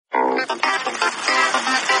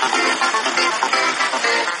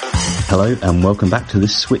Hello and welcome back to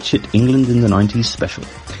this Switch It England in the 90s special.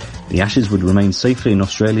 The Ashes would remain safely in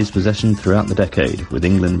Australia's possession throughout the decade, with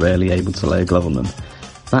England rarely able to lay a glove on them.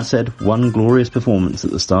 That said, one glorious performance at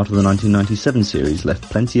the start of the 1997 series left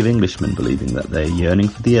plenty of Englishmen believing that their yearning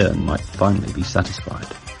for the urn might finally be satisfied.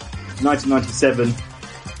 1997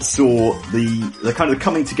 saw the kind of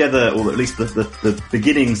coming together, or at least the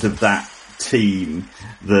beginnings of that team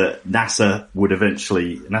that Nasser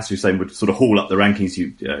Hussain would sort of haul up the rankings.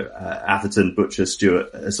 Atherton, Butcher,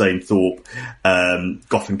 Stewart, Hussain, Thorpe,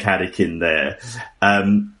 Gough and Caddick in there.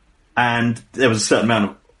 And there was a certain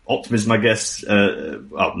amount of optimism, I guess.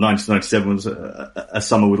 1997 was a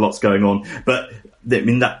summer with lots going on. But, I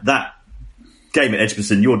mean, that game at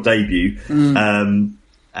Edgbaston, your debut,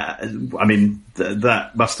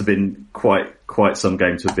 that must have been quite some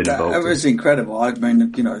game to have been involved in. It was incredible. I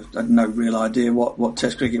mean, I had no real idea what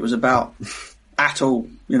Test cricket was about at all,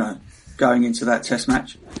 going into that Test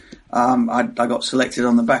match. I got selected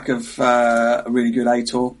on the back of a really good A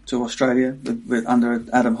tour to Australia with under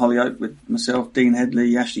Adam Hollyoake, with myself, Dean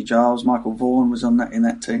Headley, Ashley Giles, Michael Vaughan was in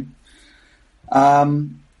that team.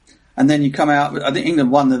 And then you come out. I think England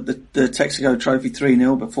won the Texaco Trophy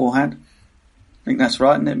 3-0 beforehand. I think that's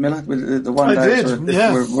right, isn't it, Miller? With the one day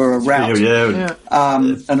were a rout.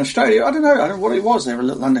 And Australia, I don't know what it was. They were a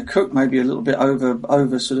little undercooked, maybe a little bit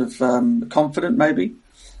over sort of confident, maybe.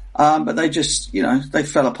 But they just, they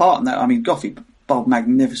fell apart in that. I mean, Goughy bowled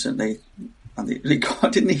magnificently.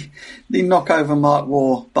 Didn't he knock over Mark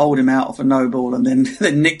Waugh, bowled him out off a no ball, and then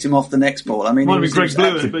nicked him off the next ball? I mean, might have been Greg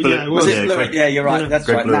Blewett, but yeah, it was. Blewett? Yeah, you're right. That's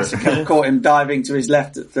right. Nasser caught him diving to his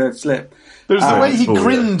left at third slip. There was the way he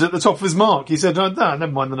grinned at the top of his mark. He said, never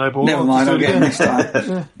mind the no ball. Never mind, I'll get him this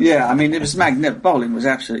time. Yeah, I mean, it was magnificent. Bowling was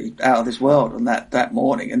absolutely out of this world on that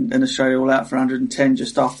morning, and Australia all out for 110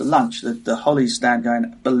 just after lunch. The Hollies stand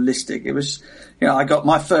going ballistic. It was, I got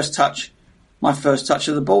my first touch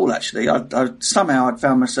of the ball, actually. Somehow I'd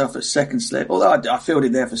found myself at second slip, although I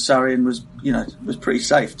fielded there for Surrey and was pretty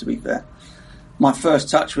safe, to be fair. My first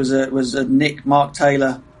touch was a Nick, Mark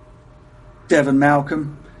Taylor, Devon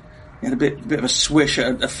Malcolm. He had a bit of a swish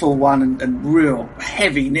at a full one and real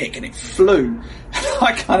heavy nick, and it flew.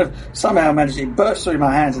 I kind of somehow managed it burst through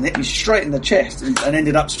my hands and hit me straight in the chest and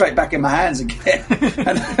ended up straight back in my hands again.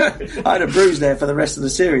 And I had a bruise there for the rest of the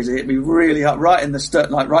series. It hit me really up right in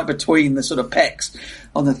the right between the sort of pecs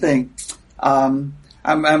on the thing. And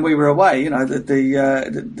we were away.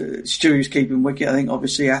 The Stewie's keeping wicket. I think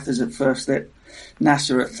obviously Athers at first slip,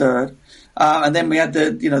 Nasser at third. And then we had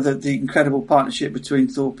the incredible partnership between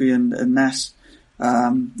Thorpe and Nass.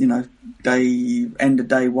 End of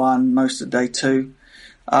day one, most of day two.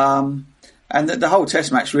 And the whole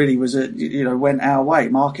Test match really was went our way.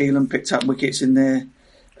 Mark Elam picked up wickets in their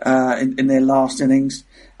last innings.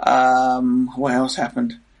 What else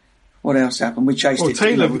happened? We chased it.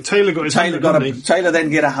 Taylor got his 100. Taylor then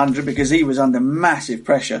get 100 because he was under massive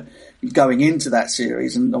pressure going into that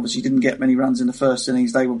series, and obviously didn't get many runs in the first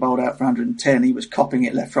innings. They were bowled out for 110. He was copping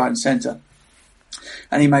it left, right, and centre,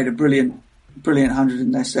 and he made a brilliant 100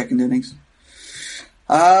 in their second innings.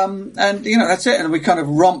 And that's it. And we kind of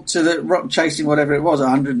romped to chasing whatever it was,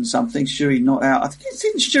 100 and something. Stewie not out. I think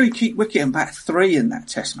didn't Stewie keep wicket and bat 3 in that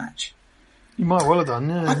Test match? You might well have done,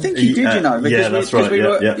 yeah. I think he did, because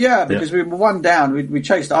because we were one down. We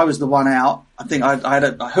chased. I was the one out. I think I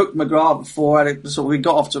hooked McGrath before. We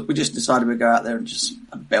got off to. We just decided we'd go out there and just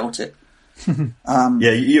belt it.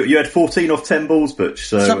 You had 14 off 10 balls, Butch.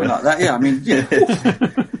 So something like that. Yeah, I mean,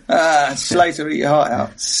 Slater eat your heart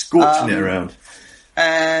out, scorching it around.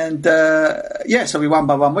 And so we won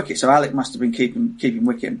by 1 wicket. So Alec must have been keeping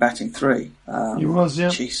wicket and batting 3. He was, yeah.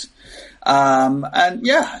 Jeez.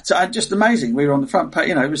 Just amazing. We were on the front page,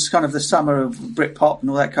 it was kind of the summer of Britpop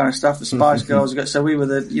and all that kind of stuff. The Spice Girls, so we were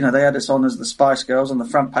they had us on as the Spice Girls on the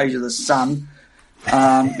front page of the Sun.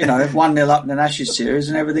 1-0 up in an Ashes series,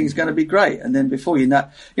 and everything's going to be great. And then before you know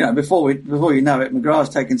it, McGrath's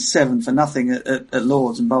taken 7 for nothing at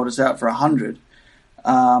Lords and bowled us out for 100.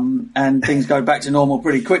 And things go back to normal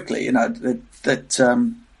pretty quickly.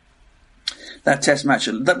 That Test match,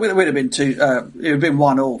 that would have been it would have been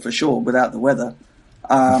 1-1 for sure without the weather.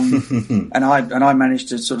 And I managed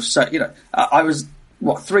to sort of I was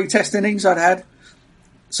 3 Test innings I'd had,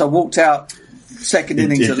 so I walked out second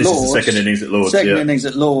innings at Lords. Second innings at Lords. Innings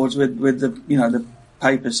at Lords with the the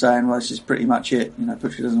paper saying, well, this is pretty much it.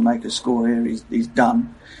 Butcher doesn't make a score here. He's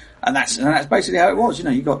done, and that's basically how it was.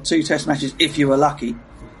 You got 2 Test matches if you were lucky.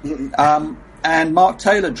 And Mark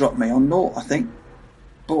Taylor dropped me on naught, I think.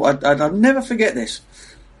 But I'll never forget this.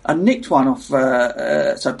 I nicked one off.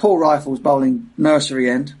 So Paul Rifles bowling nursery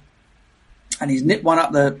end, and he's nipped one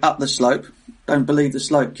up the slope. Don't believe the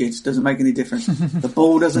slope, kids. Doesn't make any difference. The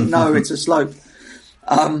ball doesn't know it's a slope.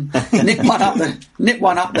 Nick one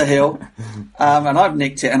up the hill, and I've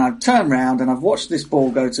nicked it, and I've turned round and I've watched this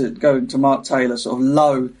ball go to Mark Taylor, sort of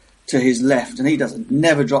low to his left, and he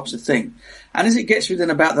never drops a thing. And as it gets within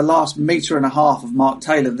about the last metre and a half of Mark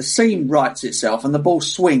Taylor, the seam rights itself and the ball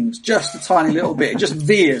swings just a tiny little bit. It just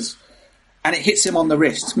veers, and it hits him on the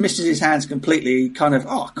wrist, misses his hands completely. He kind of,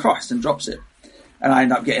 oh Christ, and drops it. And I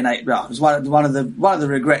end up getting 8. Well, it was one of the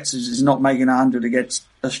regrets is not making 100 against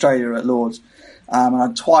Australia at Lords.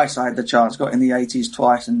 And twice I had the chance, got in the 80s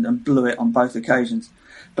twice and blew it on both occasions.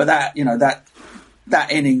 But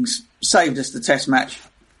that innings saved us the Test match,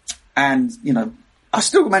 and I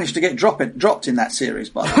still managed to get dropped in that series,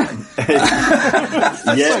 by the way.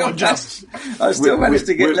 I still managed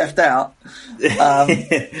to get left out. But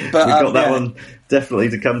we've got that one definitely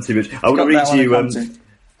to come to. But I want to read to you.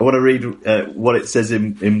 I want to read what it says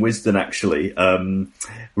in Wisden, actually,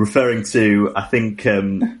 referring to, I think,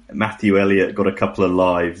 Matthew Elliott got a couple of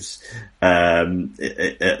lives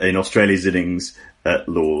in Australia's innings at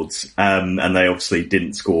Lords, and they obviously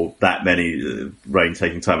didn't score that many, rain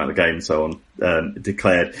taking time out of the game and so on,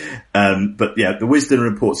 declared. But yeah, the Wisden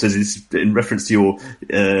report says it's in reference to your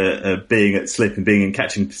being at slip and being in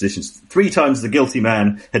catching positions. 3 times the guilty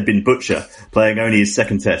man had been Butcher, playing only his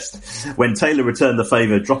second test. When Taylor returned the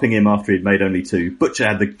favour, dropping him after he'd made only 2, Butcher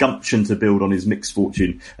had the gumption to build on his mixed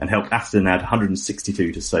fortune and helped Atherton add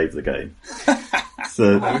 162 to save the game.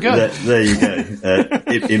 So there you go.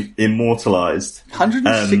 Immortalised.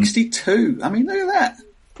 162. I mean, look at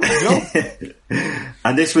that.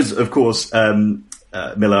 And this was, of course,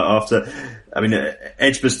 Miller after. I mean,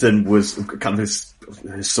 Edgbaston was kind of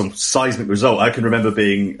some seismic result. I can remember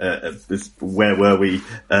being where were we?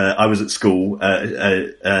 I was at school,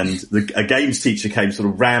 and a games teacher came sort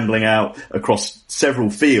of rambling out across several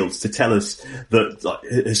fields to tell us that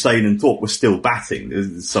Hussain and Thorpe were still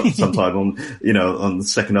batting sometime on the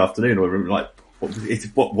second afternoon, or like.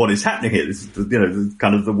 What is happening here? This is,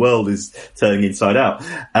 kind of the world is turning inside out.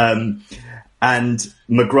 And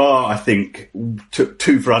McGrath, I think, took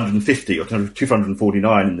 2 for 150 or 2 for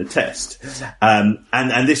 149 in the test.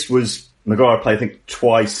 And this was, McGrath played, I think,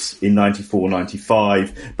 twice in 94,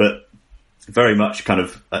 95, but very much kind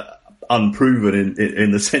of unproven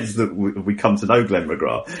in the sense that we come to know Glenn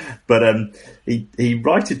McGrath. But he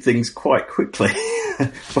righted things quite quickly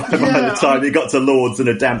by the time he got to Lords and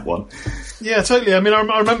a damp one. Yeah, totally. I mean, I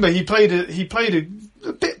remember he played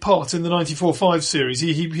a bit part in the 94-5 series.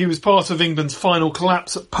 He was part of England's final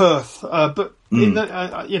collapse at Perth, but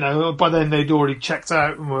by then they'd already checked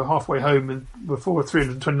out and were halfway home and before a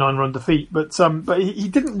 329 run defeat. But he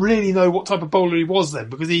didn't really know what type of bowler he was then,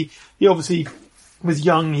 because he obviously was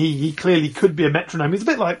young. He clearly could be a metronome. He's a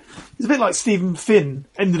bit like Stephen Finn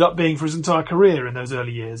ended up being for his entire career in those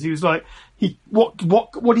early years. He was like, what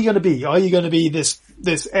are you going to be? Are you going to be this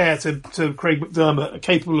heir to Craig McDermott,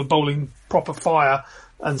 capable of bowling proper fire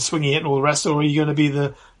and swinging it and all the rest, or are you going to be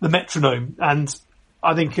the metronome? And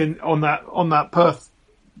I think on that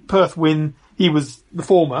Perth win, he was the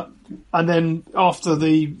former. And then after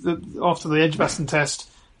the Edgbaston test,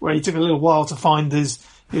 where he took a little while to find his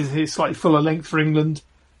slightly fuller length for England,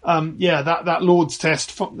 that Lords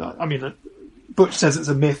test. I mean, Butch says it's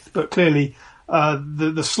a myth, but clearly.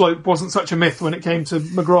 The slope wasn't such a myth when it came to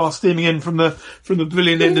McGrath steaming in from the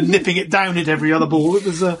pavilion end and nipping it down at every other ball. It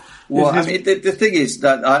was the thing is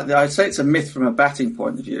that I'd say it's a myth from a batting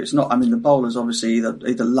point of view. It's not. I mean, the bowlers obviously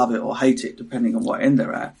either love it or hate it, depending on what end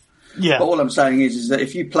they're at. Yeah. But all I'm saying is that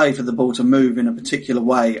if you play for the ball to move in a particular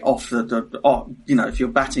way if you're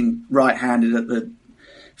batting right-handed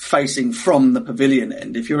facing from the pavilion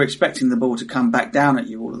end, if you're expecting the ball to come back down at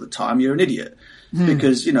you all of the time, you're an idiot.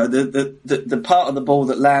 Because the part of the ball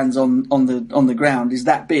that lands on the ground is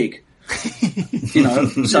that big,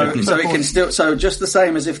 so it can still, so just the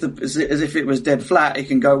same as if it was dead flat, it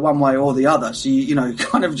can go one way or the other. So you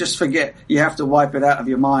kind of just forget, you have to wipe it out of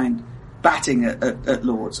your mind. Batting at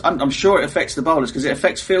Lords, I'm sure it affects the bowlers because it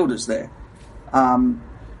affects fielders there.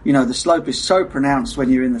 The slope is so pronounced when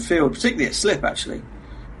you're in the field, particularly at slip actually,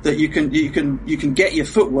 that you can get your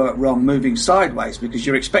footwork wrong moving sideways because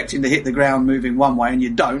you're expecting to hit the ground moving one way and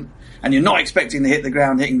you don't, and you're not expecting to hit the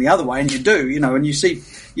ground hitting the other way and you do, and you see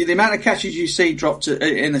the amount of catches you see dropped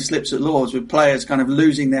in the slips at Lords with players kind of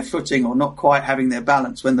losing their footing or not quite having their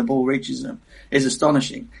balance when the ball reaches them is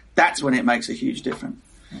astonishing. That's when it makes a huge difference.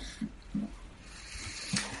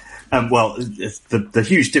 Well, the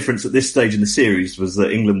huge difference at this stage in the series was that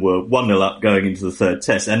England were 1-0 up going into the third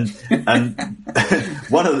test, and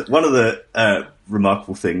one of the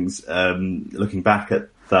remarkable things, looking back at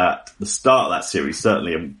that the start of that series,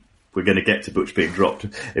 certainly, and we're going to get to Butch being dropped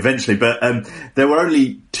eventually, but there were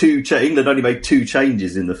only England only made 2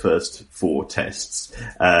 changes in the first 4 tests.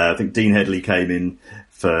 I think Dean Headley came in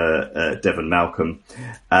for Devon Malcolm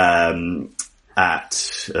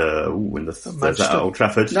at Old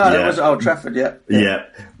Trafford. No, that was at Old Trafford. Yeah,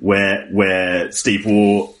 where Steve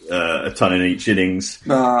wore a ton in each innings.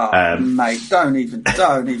 Mate, don't even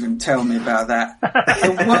tell me about that.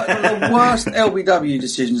 The worst LBW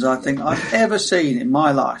decisions I think I've ever seen in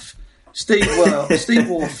my life. Steve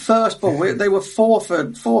wore first ball. They were 4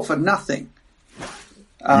 for nothing.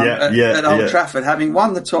 At Old Trafford, having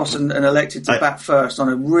won the toss and elected to bat first on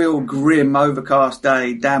a real grim, overcast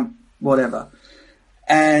day, damp, whatever.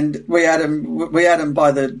 And we had him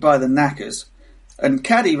by the knackers. And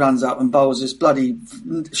Caddy runs up and bowls this bloody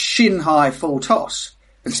shin-high full toss.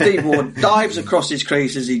 And Steve Ward dives across his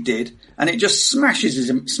crease as he did, and it just smashes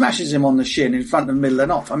him on the shin in front of middle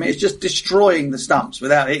and off. I mean, it's just destroying the stumps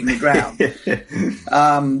without hitting the ground.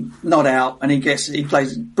 Not out, and he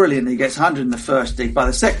plays brilliantly. He gets 100 in the first dig. By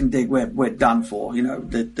the second dig, we're done for. You know,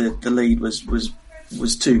 the lead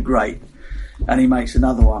was too great, and he makes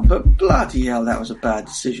another one. But bloody hell, that was a bad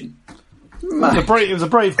decision. It was a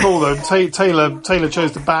brave call though. Taylor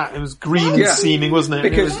chose to bat. It was green seeming, wasn't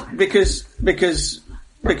it?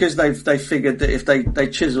 Because they figured that if they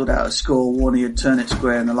chiselled out a score, Warney would turn it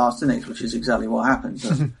square in the last innings, which is exactly what happened.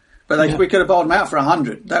 But we could have bowled him out for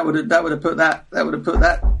 100. That would have put that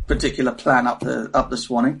particular plan up the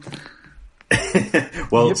Swanning.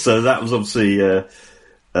 Well, so that was obviously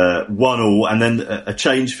 1-1, and then a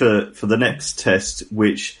change for the next test,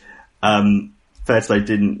 which fair to say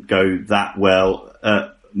didn't go that well.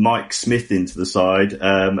 Mike Smith into the side,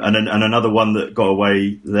 and another one that got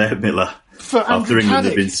away there, Miller. After England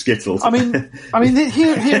had been skittled. I mean,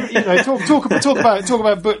 here, you know, talk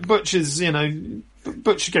about Butch's, you know,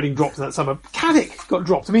 Butch getting dropped in that summer. Caddick got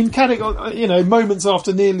dropped. I mean, Caddick got, you know, moments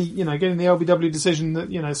after nearly, you know, getting the LBW decision, that,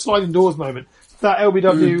 you know, sliding doors moment. That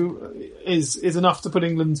LBW is enough to put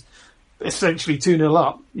England essentially 2-0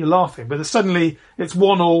 up. You're laughing, but suddenly it's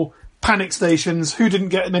 1-1. Panic stations. Who didn't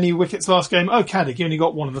get many wickets last game? Oh, Caddick, you only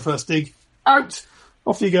got 1 in the first dig. Out.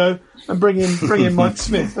 Off you go, and bring in Mike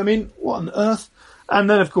Smith. I mean, what on earth? And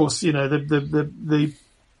then, of course, you know, the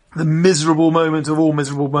miserable moment of all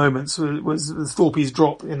miserable moments was Thorpe's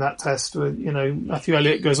drop in that test. Where, you know, Matthew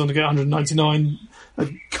Elliott goes on to get 199. A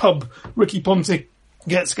cub, Ricky Ponting,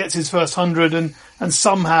 gets his first 100, and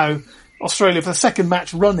somehow Australia, for the second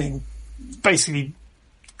match running, basically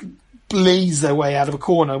blaze their way out of a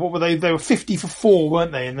corner. What were they? They were 50 for 4,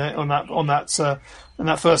 weren't they? On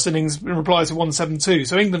that first innings in reply to 172.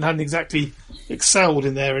 So England hadn't exactly excelled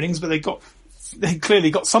in their innings, but they clearly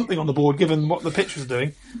got something on the board given what the pitch was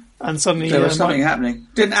doing. And suddenly there was something happening.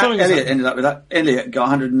 Elliott ended up with that? Elliott got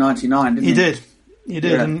 199, didn't he? He did,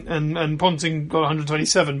 yeah. and Ponting got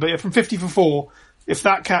 127. But yeah, from 50 for 4, if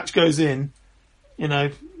that catch goes in, you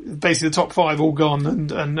know, basically the top 5 all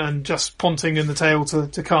gone, and just Ponting in the tail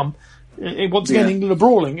to come. Once again, England are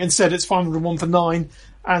brawling. Instead, it's 501 for 9,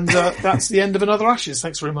 and that's the end of another Ashes.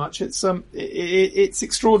 Thanks very much. It's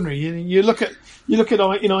extraordinary. You look at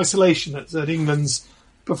in isolation at England's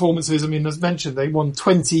performances. I mean, as mentioned, they won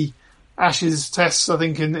 20 Ashes tests, I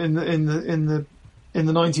think, in the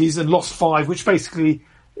 90s, and lost 5, which basically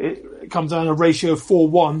it comes down a ratio of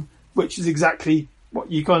 4-1, which is exactly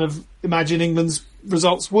what you kind of imagine England's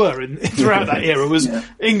results were throughout that era. Was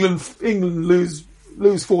England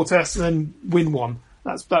lose 4 tests and then win 1.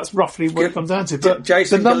 That's roughly what it comes down to. But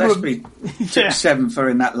Jason Gillespie took 7 for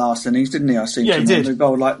in that last innings, didn't he? I see. Yeah, he did. He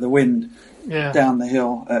bowled like the wind down the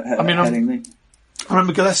hill at Headingley. I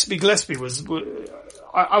remember Gillespie was.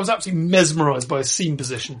 I was absolutely mesmerised by his seam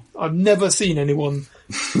position. I've never seen anyone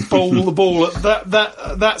bowl the ball at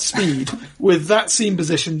that speed with that seam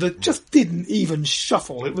position that just didn't even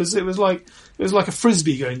shuffle. It was like a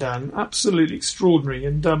frisbee going down. Absolutely extraordinary.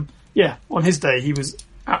 And on his day he was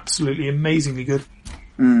absolutely amazingly good.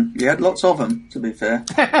 He had lots of them, to be fair.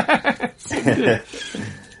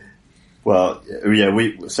 Well, yeah,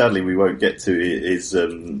 we won't get to his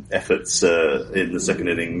efforts in the second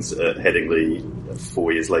innings at Headingley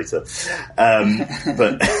 4 years later.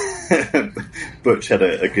 But Butch had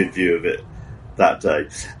a good view of it that day.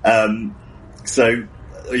 So,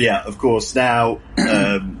 yeah, of course, now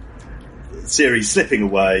series slipping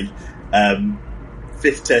away.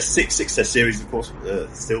 5th test, six test series, of course,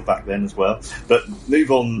 still back then as well. But move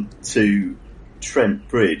on to Trent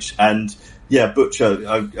Bridge, and Butch,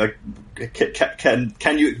 can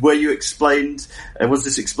you? Were you explained? Was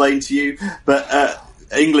this explained to you? But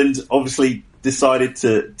England obviously decided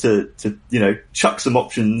to chuck some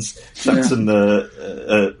options, chuck some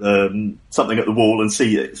something at the wall and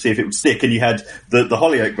see if it would stick. And you had the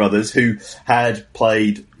Hollyoake brothers, who had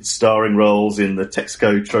played starring roles in the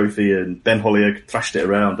Texaco Trophy, and Ben Hollyoake thrashed it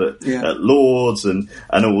around at Lords and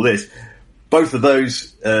all this. Both of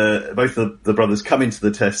those, both of the brothers come into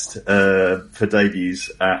the test for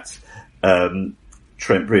debuts at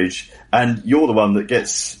Trent Bridge, and you're the one that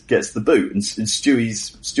gets the boot, and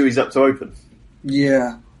Stewie's up to open.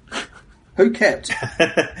 Yeah. Who kept?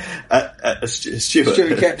 Stewart.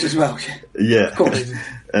 Stewie kept as well. Yeah. Of course.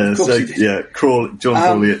 John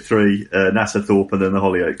Crawley at 3, Nasser Thorpe, and then the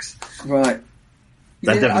Hollyoakes. Right.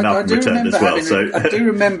 Devon Malcolm returned as well. I do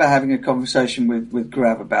remember having a conversation with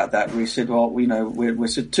Grav about that, where he said, "Well, we're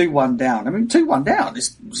 2-1 down. I mean, 2-1 down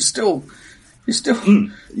is still." It's still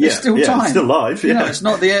time. It's still live. Yeah. It's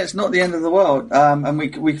not the end of the world. And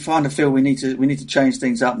we kind of feel we need to change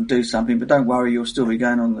things up and do something. But don't worry, you'll still be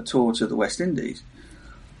going on the tour to the West Indies.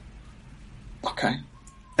 Okay.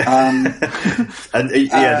 This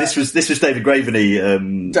was David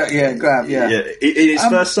Graveney. Grav. Yeah. In his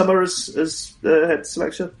first summer as head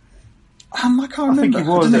selection. I can't remember. I think he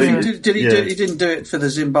was. He didn't do it for the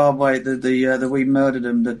Zimbabwe, the We Murdered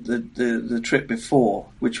Him, the trip before,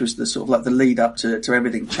 which was the sort of like the lead up to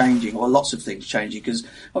everything changing, or lots of things changing. Because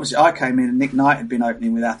obviously I came in and Nick Knight had been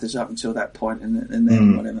opening with Athers up until that point, and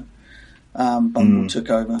then whatever. Bumble took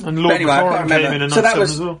over. And Lord McLaurin came in and so that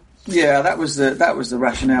was as well. Yeah, that was the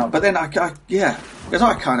rationale. But then because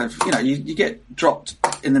I kind of, you get dropped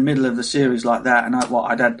in the middle of the series like that, and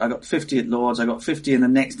I got 50 at Lords, I got 50 in the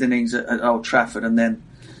next innings at Old Trafford, and then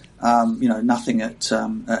nothing at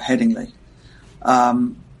Headingley.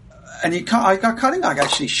 And I think I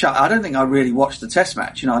actually shut. I don't think I really watched the Test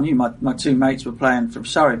match. I knew my two mates were playing from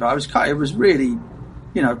Surrey, but it was really,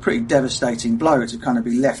 a pretty devastating blow to kind of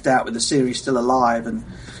be left out with the series still alive, and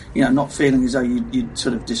not feeling as though you'd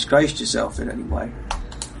sort of disgraced yourself in any way.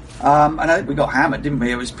 And I think we got hammered, didn't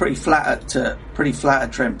we? It was pretty flat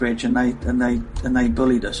at Trent Bridge, and they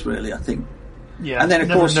bullied us, really, I think. Yeah. And then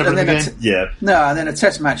and then a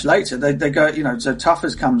Test match later, they go, so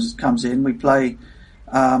Tuffers comes in, we play,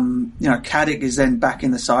 Caddick is then back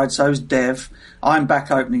in the side, so's Dev. I'm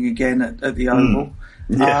back opening again at the Oval.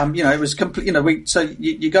 It was complete.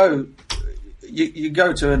 You go. You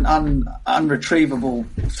go to an unretrievable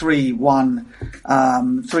 3-1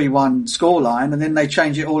 scoreline, and then they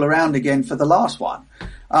change it all around again for the last one.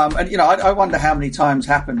 I wonder how many times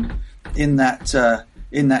happened in that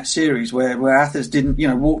series where Athers didn't,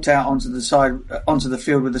 walked out onto the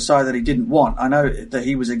field with the side that he didn't want. I know that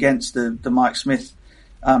he was against the Mike Smith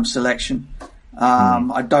selection.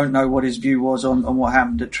 I don't know what his view was on what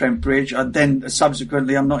happened at Trent Bridge. Then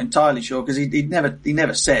subsequently, I'm not entirely sure, because he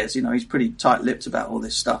never says. He's pretty tight-lipped about all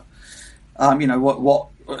this stuff. Who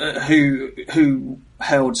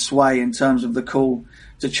held sway in terms of the call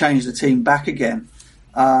to change the team back again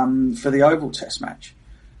for the Oval Test match.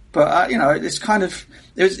 But it's kind of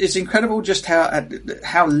it's incredible just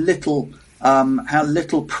how little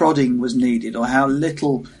prodding was needed, or how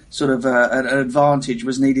little sort of an advantage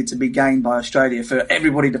was needed to be gained by Australia for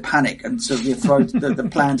everybody to panic and sort of throw the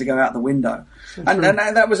plan to go out the window. And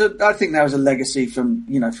that was I think that was a legacy from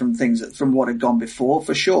from what had gone before,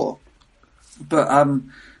 for sure. But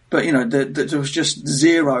there was just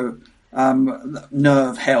zero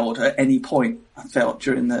nerve held at any point, I felt,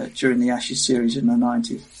 during the Ashes series in the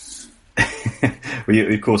 90s. Well, you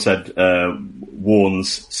of course had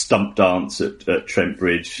Warne's stump dance at Trent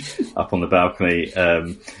Bridge up on the balcony,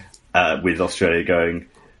 with Australia going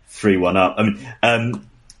 3-1 up. I mean,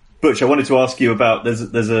 Butch, I wanted to ask you about there's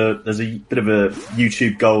a bit of a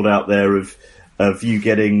YouTube gold out there of you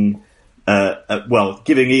getting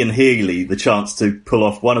giving Ian Healy the chance to pull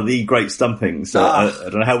off one of the great stumpings. I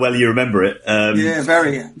don't know how well you remember it.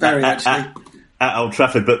 Very, very actually. At Old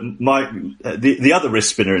Trafford, but the other wrist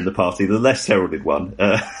spinner in the party, the less heralded one,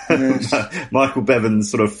 Michael Bevan's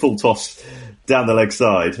sort of full toss down the leg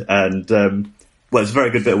side, and it's a very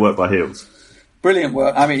good bit of work by Heels. Brilliant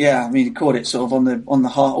work. He caught it sort of on the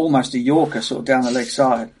heart, almost a Yorker, sort of down the leg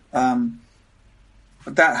side.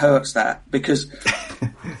 But that hurts, because.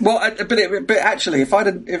 But actually, if I'd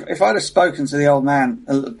have spoken to the old man,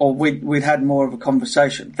 or we'd had more of a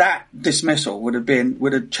conversation, that dismissal would have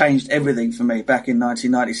changed everything for me back in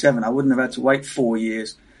 1997. I wouldn't have had to wait 4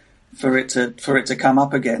 years for it to come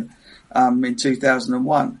up again in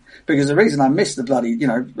 2001. Because the reason I missed the bloody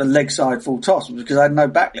the leg side full toss was because I had no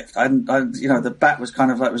backlift. The bat was kind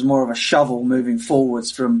of like, it was more of a shovel moving forwards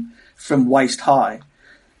from waist high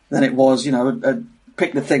than it was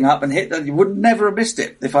pick the thing up and hit. You would never have missed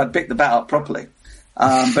it if I'd picked the bat up properly.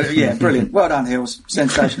 But yeah, brilliant. Well done, Hills.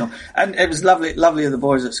 Sensational. And it was lovely of the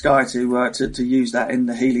boys at Sky to use that in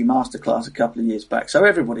the Healy Masterclass a couple of years back. So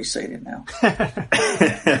everybody's seen it now.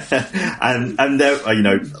 and there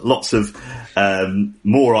are, lots of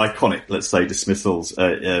more iconic, let's say, dismissals.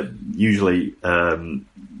 Usually,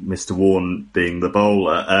 Mr. Warne being the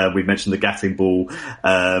bowler. We mentioned the Gatting ball.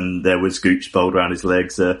 There was Gooch bowled around his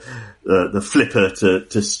legs. The flipper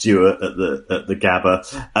to Stewart at the Gabba.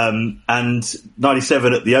 And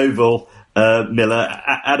 97 at the Oval, Miller,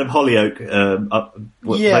 Adam Hollyoake,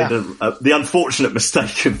 made the unfortunate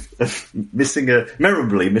mistake of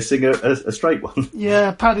memorably missing a straight one.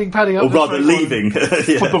 Yeah, padding up. Or rather leaving.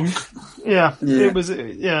 Yeah. It was,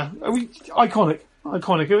 iconic. I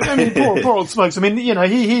mean, poor old Smokes. I mean,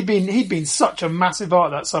 he'd been such a massive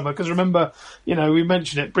part that summer. Because remember, we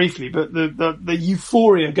mentioned it briefly, but the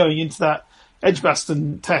euphoria going into that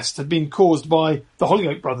Edgbaston test had been caused by the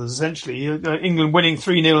Hollyoake brothers, essentially. England winning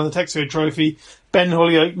 3-0 in the Texaco Trophy. Ben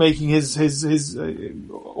Hollyoake making his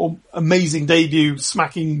amazing debut,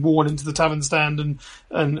 smacking Warne into the tavern stand and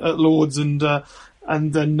at Lords, and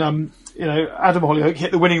then Adam Hollyoake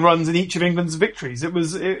hit the winning runs in each of England's victories. It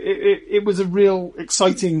was a real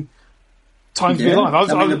exciting time to be alive.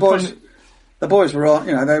 The boys were on,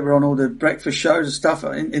 they were on all the breakfast shows and stuff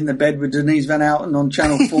in the bed with Denise Van Outen on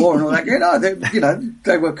Channel 4 and all that.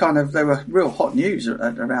 They were real hot news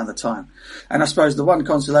around the time. And I suppose the one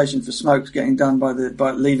consolation for Smokes getting done by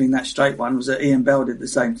leaving that straight one was that Ian Bell did the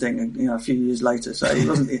same thing, a few years later. So he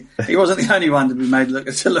wasn't the only one to be made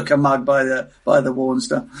look a mug by the Warne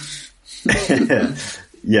stuff.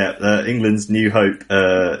 England's new hope,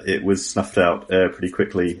 it was snuffed out pretty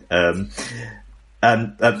quickly.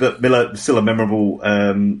 But Miller, still a memorable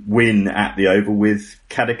win at the Oval with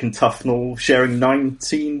Caddick and Tufnell sharing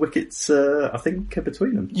 19 wickets, I think,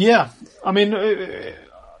 between them. Yeah, I mean,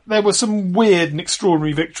 there were some weird and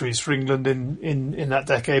extraordinary victories for England in that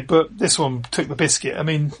decade, but this one took the biscuit. I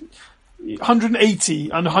mean,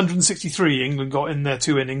 180 and 163 England got in their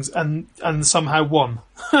two innings and somehow won.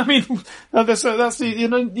 I mean, that's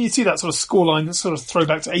the, you see that sort of scoreline, that sort of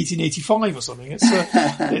throwback to 1885 or something.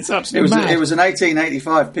 It's absolutely mad. It was an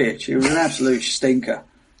 1885 pitch. It was an absolute stinker.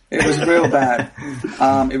 It was real bad.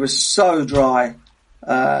 It was so dry.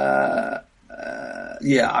 It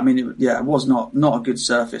was not a good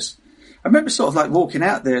surface. I remember sort of like walking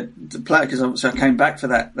out there to play, because I came back for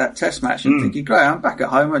that test match and thinking, great, I'm back at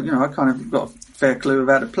home. I kind of got a fair clue of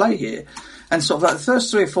how to play here. And sort of like the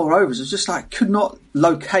first 3 or 4 overs, I was just like, could not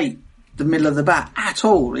locate the middle of the bat at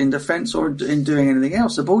all in defence or in doing anything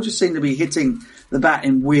else. The ball just seemed to be hitting the bat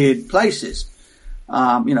in weird places.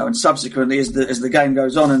 And subsequently as the game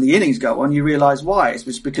goes on and the innings go on, you realise why. It's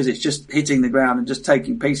just because it's just hitting the ground and just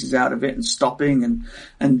taking pieces out of it and stopping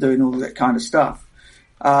and doing all that kind of stuff.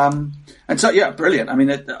 And so, yeah, brilliant. I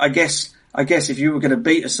mean, I guess if you were going to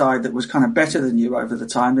beat a side that was kind of better than you over the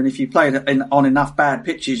time, then if you played on enough bad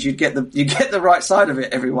pitches, you'd get the right side of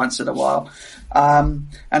it every once in a while. And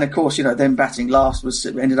of course, them batting last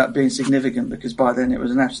ended up being significant because by then it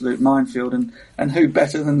was an absolute minefield, and who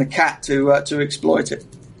better than the Cat to exploit it?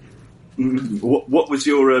 What was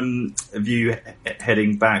your view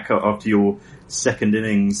heading back after your second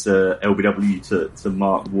innings, LBW to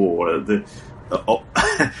Mark Waugh?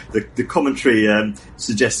 The commentary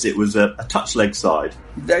suggests it was a touch leg side.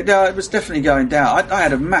 No, it was definitely going down. I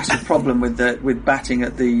had a massive problem with batting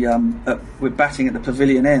at the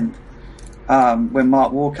pavilion end when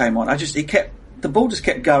Mark Waugh came on. The ball just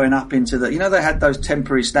kept going up into the. They had those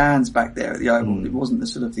temporary stands back there at the Oval. It wasn't the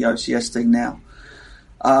sort of the OCS thing now,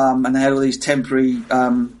 and they had all these temporary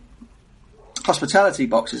hospitality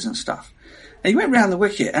boxes and stuff. And he went round the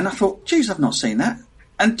wicket, and I thought, geez, I've not seen that.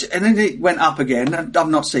 And then it went up again, and I've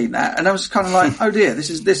not seen that. And I was kind of like, oh dear,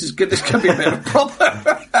 this is good. This could be a bit of a problem.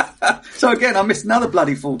 So again, I missed another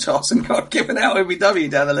bloody full toss and got given out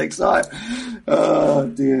OBW down the leg side. Oh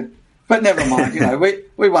dear. But never mind,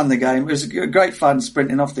 we won the game. It was great fun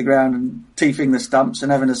sprinting off the ground and teething the stumps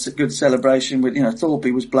and having a good celebration with,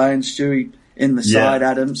 Thorpe was playing, Stewie in the side,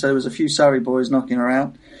 Adam. So there was a few Surrey boys knocking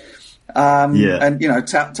around. And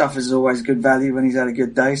Tough is always good value when he's had a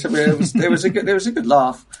good day. So there was a good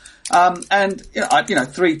laugh.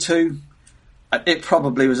 3-2. It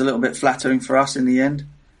probably was a little bit flattering for us in the end.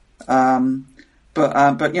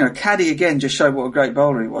 But Caddy again just showed what a great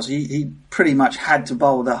bowler he was. He pretty much had to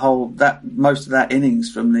bowl most of that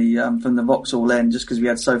innings from the Vauxhall end just because we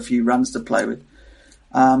had so few runs to play with.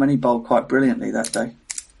 And he bowled quite brilliantly that day.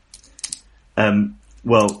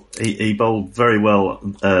 Well, he bowled very well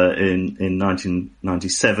in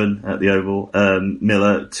 1997 at the Oval.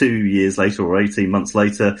 Miller, 2 years later or 18 months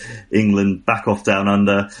later, England back off down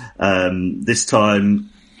under. This time,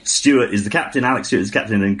 Stewart is the captain, Alex Stewart is the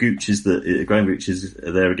captain, and Graham Gooch is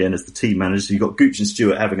there again as the team manager. So you've got Gooch and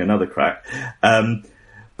Stewart having another crack.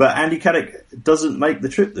 But Andy Caddick doesn't make the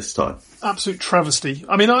trip this time. Absolute travesty.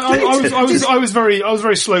 I mean, I was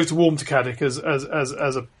very slow to warm to Caddick as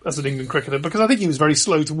an England cricketer, because I think he was very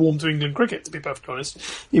slow to warm to England cricket, to be perfectly honest.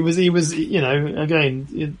 He was,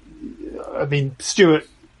 again, I mean, Stewart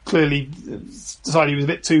clearly decided he was a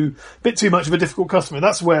bit too much of a difficult customer.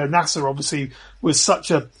 That's where Nasser obviously was such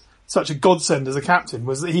a godsend as a captain,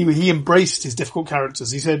 was that he embraced his difficult characters.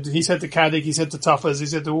 He said to Caddick, he said to Tuffers, he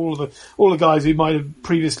said to all the guys who might have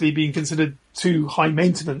previously been considered too high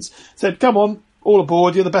maintenance, said, come on, all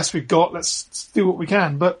aboard, you're the best we've got, let's do what we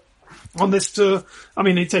can. But on this tour, I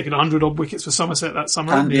mean, he'd taken 100 odd wickets for Somerset that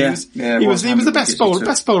summer. He was the best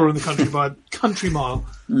bowler in the country by a country mile,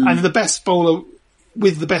 and the best bowler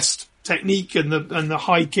with the best technique and the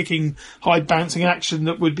high kicking, high bouncing action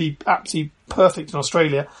that would be absolutely perfect in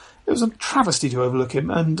Australia. It was a travesty to overlook him,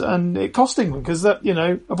 and it cost England, because that,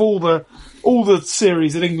 of all the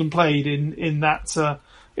series that England played in that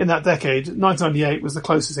decade, 1998 was the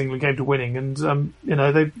closest England came to winning, and to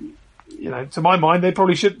my mind they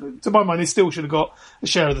still should have got a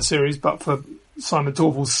share of the series, but for Simon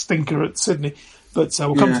Torval's stinker at Sydney. But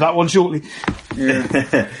we'll come to that one shortly.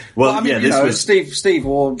 Yeah. Steve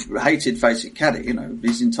Waugh hated facing Caddick.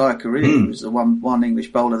 His entire career he was the one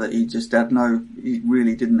English bowler that he just he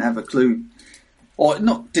really didn't have a clue, or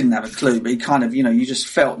not didn't have a clue, but he kind of, you just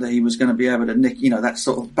felt that he was going to be able to nick, that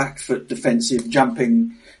sort of back foot defensive,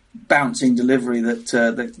 jumping, bouncing delivery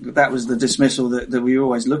that was the dismissal that we were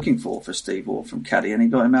always looking for Steve Waugh from Caddy, and he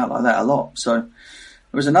got him out like that a lot. So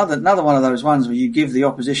it was another one of those ones where you give the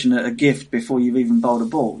opposition a gift before you've even bowled a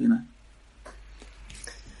ball,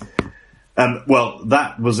 Well,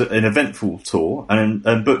 that was an eventful tour, and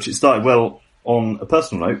Butch, it started well on a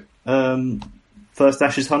personal note. First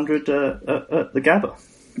Ashes 100 at the Gabba.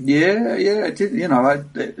 Yeah, it did.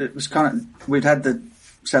 It was kind of, we'd had the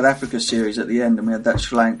South Africa series at the end, and we had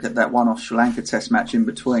that one-off Sri Lanka Test match in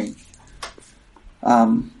between.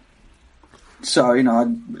 So,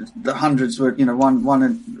 the hundreds were,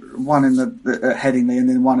 one in the at Headingley and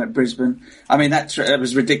then one at Brisbane. I mean, it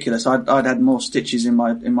was ridiculous. I'd had more stitches in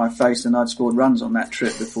my face than I'd scored runs on that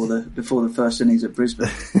trip before the first innings at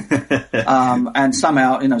Brisbane. And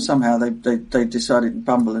somehow they decided,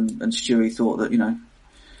 Bumble and Stewie thought that,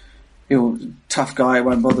 he'll tough guy,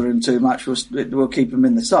 won't bother him too much. We'll keep him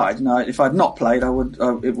in the side. If I'd not played,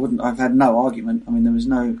 I've had no argument. I mean, there was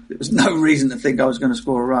no reason to think I was going to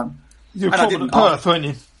score a run. You were at Perth, weren't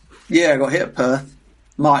you? Yeah, I got hit at Perth.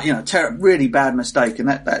 Really bad mistake, and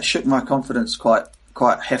that shook my confidence quite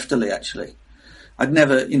heftily, actually. I'd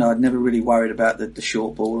never really worried about the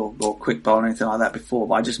short ball or quick ball or anything like that before,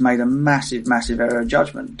 but I just made a massive, massive error of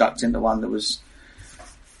judgment, ducked into one that was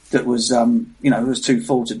it was too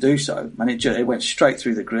full to do so, and it went straight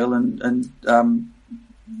through the grill and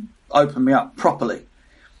opened me up properly.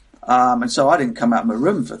 And so I didn't come out of my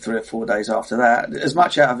room for 3 or 4 days after that, as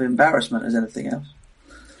much out of embarrassment as anything else.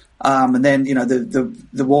 And then,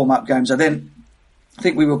 the warm-up games, I think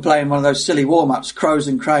we were playing one of those silly warm-ups, crows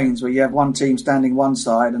and cranes, where you have one team standing one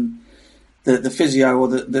side and the physio or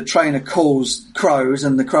the trainer calls crows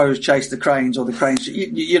and the crows chase the cranes, or the cranes,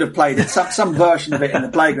 you'd have played it, some version of it in the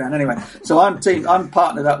playground anyway. So I'm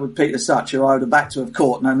partnered up with Peter Such, who I would have backed to have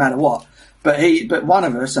caught no matter what. But one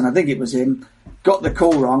of us, and I think it was him, got the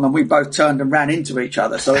call wrong, and we both turned and ran into each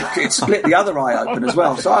other. So it split the other eye open as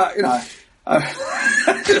well. So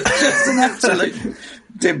just an absolute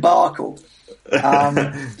debacle. So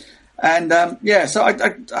I don't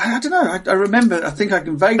know. I remember. I think I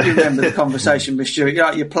can vaguely remember the conversation with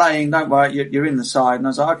Stuart. You're playing. Don't worry. You're in the side. And I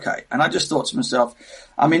was like, okay. And I just thought to myself,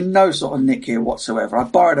 I'm in no sort of nick here whatsoever. I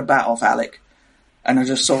borrowed a bat off Alec. And I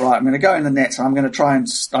just thought, right, I'm going to go in the nets and I'm going to try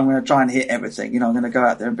and hit everything. I'm going to go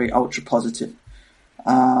out there and be ultra positive.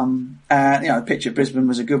 Pitch at Brisbane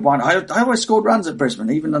was a good one. I always scored runs at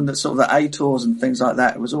Brisbane, even on the sort of the A tours and things like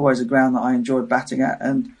that. It was always a ground that I enjoyed batting at,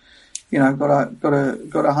 and got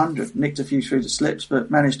 100. Nicked a few through the slips,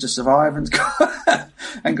 but managed to survive and got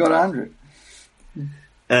 100.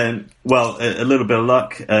 Well, a little bit of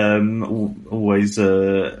luck, always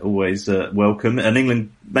welcome. And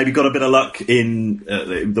England maybe got a bit of luck in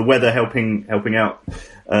the weather helping out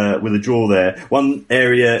with a draw there. One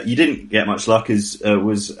area you didn't get much luck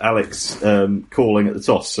was Alex calling at the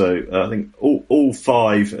toss. So I think all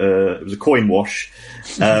five it was a coin wash,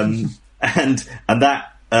 and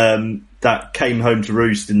that that came home to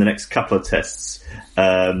roost in the next couple of tests,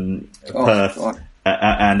 Perth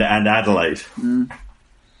and Adelaide. Mm.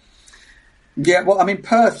 Yeah, well, I mean,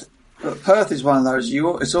 Perth is one of those.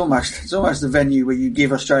 It's almost the venue where you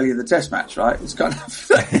give Australia the Test match, right? It's kind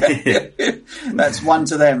of that's one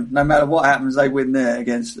to them. No matter what happens, they win there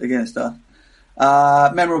against us.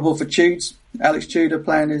 Memorable for Tudes. Alex Tudor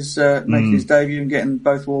playing making his debut and getting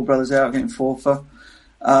both Ward brothers out, getting forfer.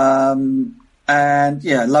 And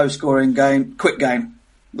yeah, low scoring game, quick game.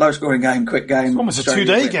 Low scoring game, quick game. It's almost a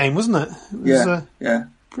 2-day game, wasn't it? It was,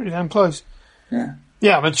 pretty damn close. Yeah.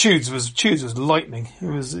 Yeah, but Tudes was lightning. It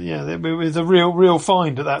was it was a real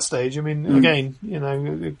find at that stage. I mean, again,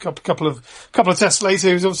 a couple of tests later,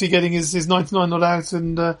 he was obviously getting his 99 not out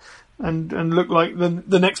and looked like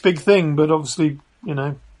the next big thing. But obviously,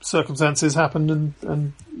 circumstances happened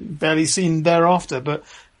and barely seen thereafter. But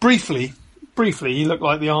briefly, he looked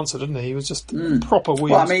like the answer, didn't he? He was just proper wheels.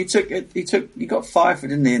 Well, I mean, he got fired,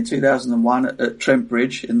 didn't he, in 2001 at Trent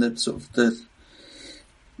Bridge in the sort of the.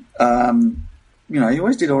 He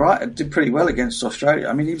always did all right. Did pretty well against Australia.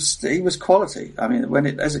 I mean, he was quality. I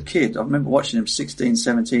mean, as a kid, I remember watching him 16,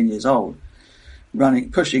 17 years old,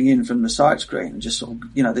 pushing in from the side screen, and just sort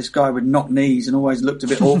of, this guy would knock knees and always looked a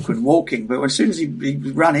bit awkward walking. But as soon as he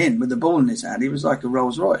ran in with the ball in his hand, he was like a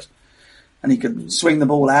Rolls Royce, and he could swing the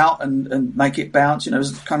ball out and make it bounce. It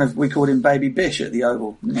was kind of, we called him Baby Bish at the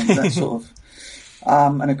Oval. That sort of.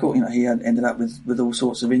 And of course, he had ended up with all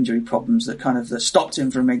sorts of injury problems that stopped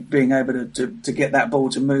him from being able to get that ball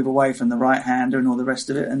to move away from the right hander and all the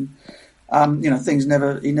rest of it. And, he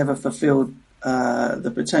never fulfilled,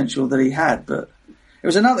 the potential that he had. But it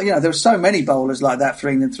was another, there were so many bowlers like that for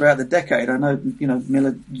England throughout the decade. I know,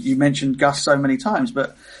 Miller, you mentioned Gus so many times,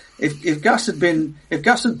 but if Gus had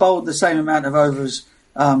bowled the same amount of overs,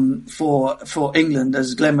 for England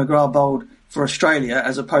as Glenn McGrath bowled for Australia,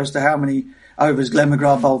 as opposed to how many overs Glenn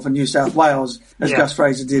McGrath bowled for New South Wales as Gus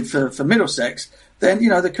Fraser did for Middlesex, then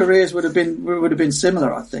the careers would have been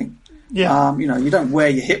similar, I think. Yeah. You don't wear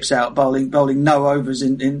your hips out bowling no overs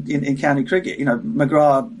in county cricket.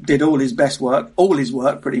 McGrath did all his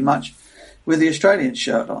work pretty much with the Australian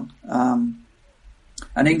shirt on.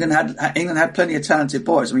 And England had plenty of talented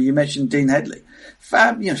boys. I mean, you mentioned Dean Headley.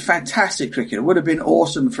 Fantastic cricketer. Would have been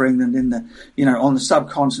awesome for England on the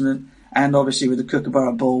subcontinent. And obviously with the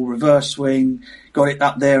Kookaburra ball, reverse swing, got it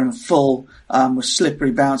up there and full, was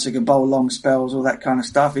slippery bouncing, could bowl long spells, all that kind of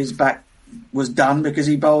stuff. His back was done because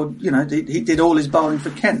he bowled, he did all his bowling for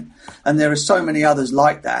Kent. And there are so many others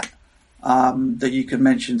like that, that you could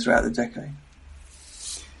mention throughout the decade.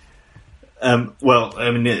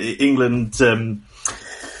 England,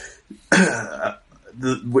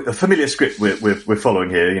 a familiar script we're following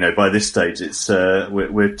here. By this stage, it's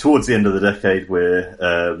we're towards the end of the decade.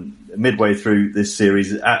 We're midway through this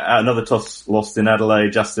series. Another toss lost in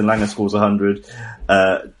Adelaide. Justin Langer scores 100.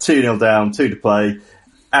 2-0 down, 2 to play.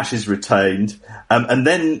 Ashes retained, and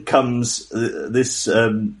then comes this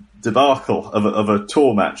debacle of a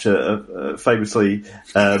tour match, famously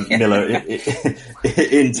Miller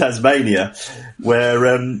in Tasmania,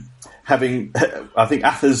 where. I think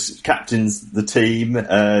Athers captains the team,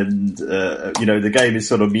 and the game is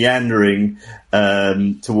sort of meandering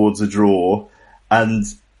towards a draw, and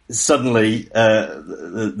suddenly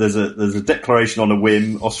there's a declaration on a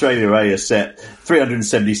whim. Australia A are set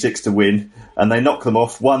 376 to win, and they knock them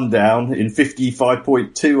off 1 down in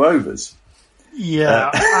 55.2 overs. Yeah,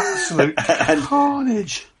 absolute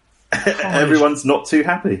carnage. Everyone's not too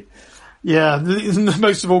happy. Yeah,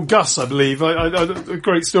 most of all Gus, I believe. A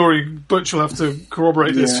great story, Butch will have to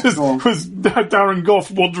corroborate this, was Darren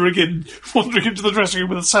Gough wandering into the dressing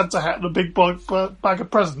room with a Santa hat and a big bag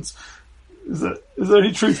of presents. Is there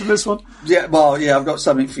any truth in this one? Yeah, I've got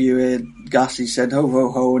something for you here, Gus. He said, ho,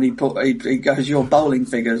 ho, ho, and he goes, your bowling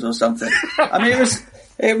figures or something. I mean,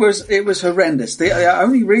 it was horrendous. The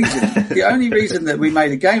only reason that we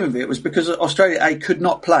made a game of it was because Australia A could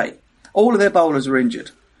not play. All of their bowlers were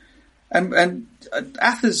injured. And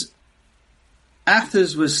Athers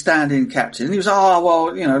was stand-in captain, and he was,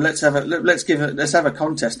 let's have a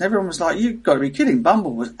contest. And everyone was like, you've got to be kidding.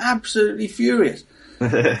 Bumble was absolutely furious.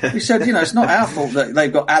 He said, it's not our fault that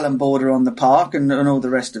they've got Alan Border on the park and all the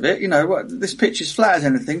rest of it. This pitch is flat as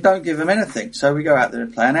anything. Don't give them anything. So we go out there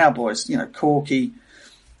and play. And our boys, Corky,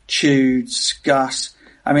 Tudes, Gus.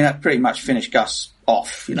 I mean, that pretty much finished Gus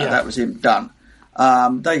off. That was him done.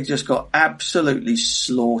 They just got absolutely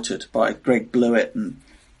slaughtered by Greg Blewett and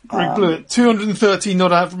Greg Blewett, 230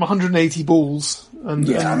 not out from 180 balls. And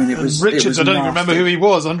Richards, I don't even remember who he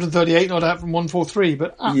was, 138 not out from 143,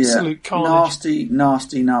 but absolute carnage.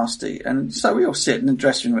 Nasty. And so we all sit in the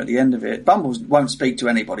dressing room at the end of it. Bumbles won't speak to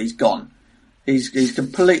anybody, he's gone. He's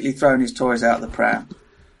completely thrown his toys out of the pram.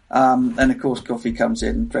 And of course Goffey comes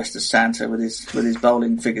in dressed as Santa with his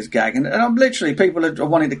bowling figures gag. And I'm literally, people are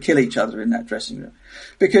wanting to kill each other in that dressing room.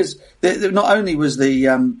 Because not only was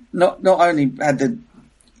not only had the,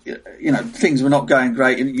 things were not going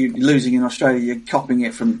great and you losing in Australia, you're copying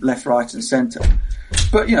it from left, right and centre.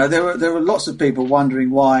 But, there were lots of people wondering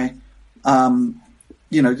why, wondering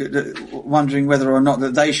whether or not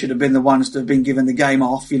that they should have been the ones to have been given the game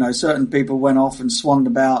off. Certain people went off and swanned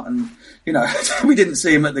about and, we didn't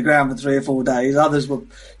see him at the ground for 3 or 4 days. Others were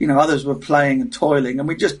playing and toiling, and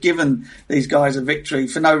we'd just given these guys a victory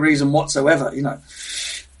for no reason whatsoever,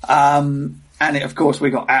 And of course we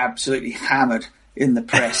got absolutely hammered in the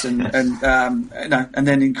press and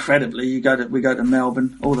then incredibly we go to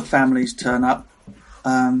Melbourne, all the families turn up,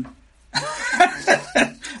 and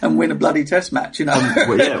win a bloody test match,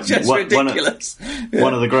 just ridiculous.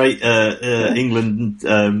 One of the great, England,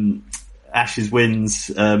 Ashes wins,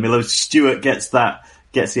 Milo Stewart gets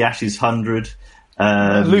the Ashes 100,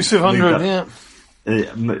 elusive 100,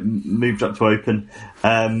 moved up to open,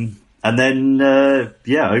 and then,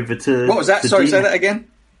 over to, what was that? Sorry, say that again.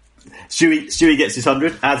 Stewie gets his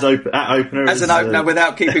 100 at opener. As an opener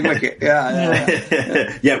without keeping wicket.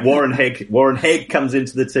 Yeah. Warren Hegg comes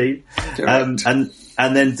into the team.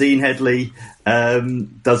 And then Dean Headley,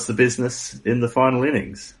 does the business in the final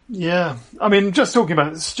innings. Yeah. I mean, just talking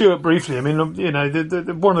about Stewart briefly, I mean,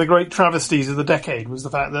 one of the great travesties of the decade was the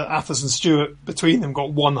fact that Athers and Stewart, between them,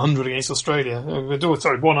 got 100 against Australia.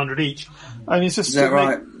 100 each. I mean, it's just,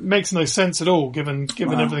 makes no sense at all, given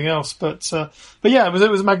everything else. But yeah, it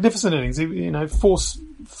was a magnificent innings.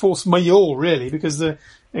 Force majeure, really, because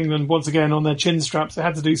England, once again, on their chin straps, they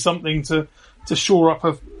had to do something to shore up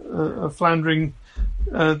a floundering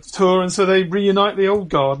tour, and so they reunite the old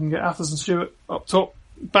guard and get Athers and Stewart up top,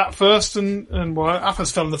 bat first, and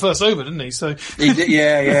Athers fell in the first over, didn't he? So he did,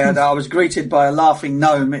 yeah. I was greeted by a laughing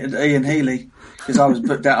gnome at Ian Healy because I was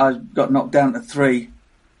put down. I got knocked down to 3.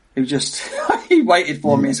 He just he waited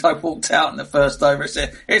for me as I walked out in the first over. He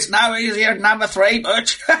said, "It's no easier than number 3,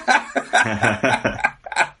 Butch."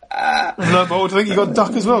 No, but I think you got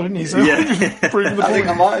duck as well, didn't you? So I think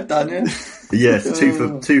I might have done, yeah. Yes,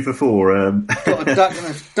 two for 4. Got a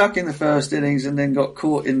duck in the first innings, and then got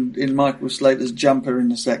caught in Michael Slater's jumper in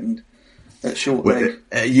the second at short leg.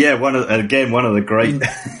 One of the great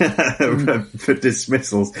for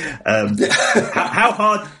dismissals. How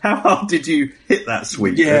hard did you hit that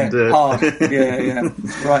sweep? Yeah, hard. Yeah,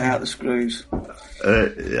 right out the screws.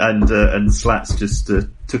 And Slats just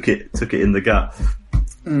took it in the gut.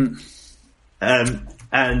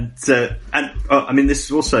 I mean, this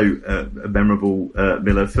is also a memorable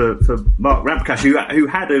Miller for Mark Ramprakash, who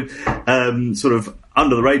had a sort of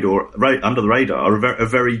under the radar, a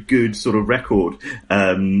very good sort of record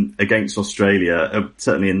against Australia.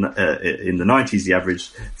 Certainly in the 90s, he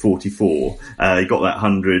averaged 44. He got that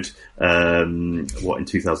 100 in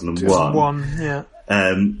 2001. 2001, yeah.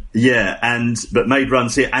 But made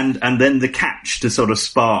runs here, and then the catch to sort of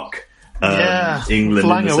spark England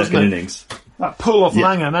Langer, in the second innings. That pull off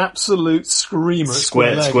Langer, an absolute screamer.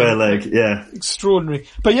 Square leg, yeah. Extraordinary.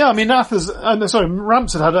 But yeah, I mean,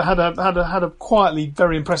 Ramps had a quietly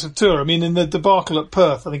very impressive tour. I mean, in the debacle at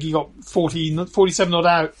Perth, I think he got 47 odd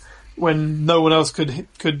out when no one else could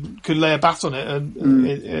lay a bat on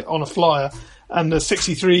it on a flyer. And the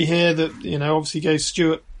 63 here that, obviously gave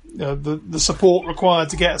Stewart the support required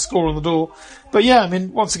to get a score on the door. But yeah, I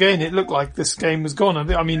mean, once again, it looked like this game was gone.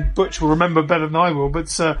 I mean, Butch will remember better than I will, but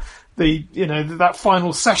that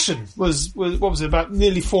final session was what was it, about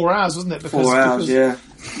nearly 4 hours, wasn't it? 4 hours, yeah.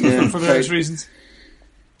 For various reasons.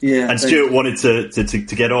 Yeah. And Stewart wanted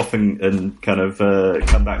to get off and kind of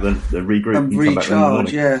come back then, regroup and recharge, come back in the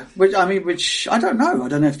morning. Yeah. Which I don't know. I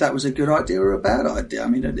don't know if that was a good idea or a bad idea. I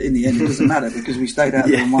mean, in the end, it doesn't matter because we stayed out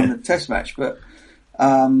there and won the Test match. But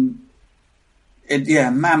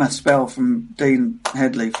mammoth spell from Dean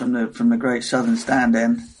Headley from the Great Southern Stand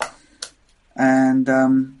end,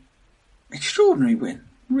 and extraordinary win,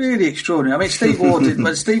 really extraordinary. I mean, Steve Ward did,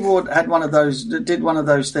 but Steve Ward had one of those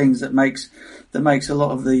things that makes a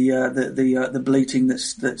lot of the bleating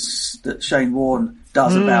that Shane Warne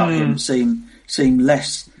does about him seem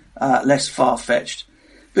less far fetched.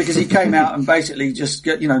 Because he came out and basically just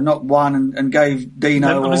knocked one and gave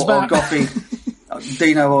Dino or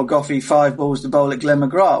Goffey 5 balls to bowl at Glenn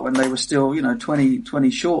McGrath when they were still 20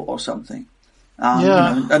 short or something.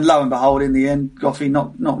 And lo and behold, in the end, Goffey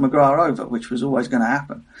knocked McGrath over, which was always going to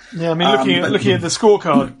happen. Yeah, I mean, looking at the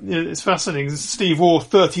scorecard, it's fascinating. Steve Waugh,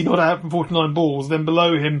 30 not out from 49 balls. Then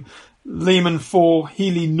below him, Lehman 4,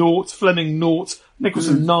 Healy 0, Fleming 0,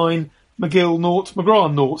 Nicholson 9, McGill 0,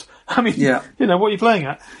 McGrath 0. I mean, what are you playing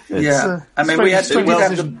at? It's, I mean, we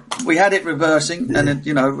had it reversing, and it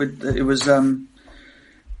was.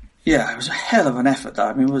 It was a hell of an effort, though.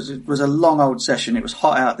 I mean, it was a long old session. It was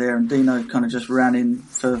hot out there, and Dino kind of just ran in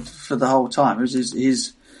for the whole time. It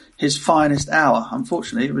was his finest hour.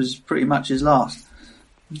 Unfortunately, it was pretty much his last.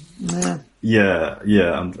 Yeah.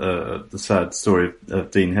 The sad story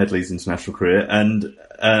of Dean Headley's international career, and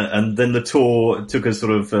then the tour took a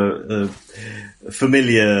sort of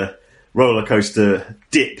familiar roller coaster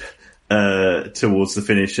dip towards the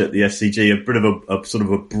finish at the SCG, a bit of a sort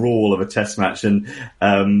of a brawl of a test match, and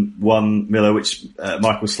one Miller, which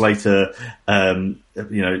Michael Slater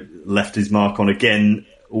left his mark on again,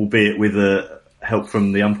 albeit with help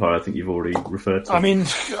from the umpire. I think you've already referred to. I mean,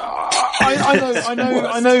 I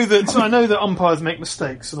know that umpires make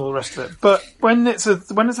mistakes and all the rest of it, but when it's a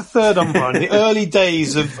third umpire in the early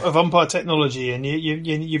days of umpire technology, and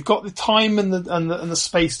you've got the time and the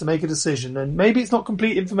space to make a decision, and maybe it's not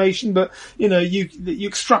complete information, but you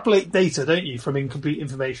extrapolate data, don't you, from incomplete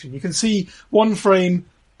information. You can see one frame,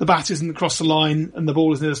 the bat isn't across the line and the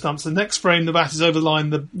ball is near the stumps. The next frame, the bat is over the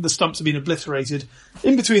line, the stumps have been obliterated.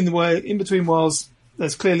 In between whiles,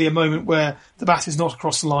 there's clearly a moment where the bat is not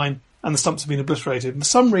across the line and the stumps have been obliterated. And for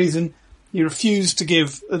some reason, he refused to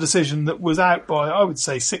give a decision that was out by, I would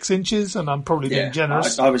say, 6 inches, and I'm probably being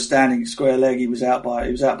generous. I was standing square leg. He was out by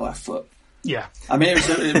a foot. Yeah, I mean,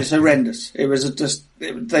 it was horrendous. It was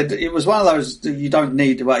it was one of those that you don't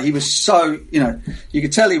need to. He was so, you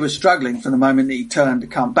could tell he was struggling from the moment that he turned to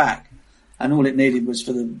come back, and all it needed was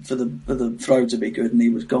for the throw to be good, and he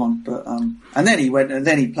was gone. But and then he went, and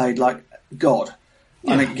then he played like God,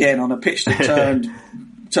 and again on a pitch that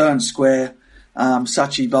turned square.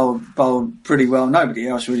 Sachi bowled pretty well. Nobody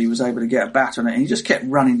else really was able to get a bat on it, and he just kept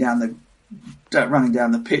running down the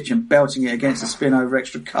pitch and belting it against the spin over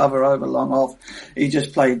extra cover, over long off. He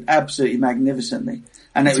just played absolutely magnificently,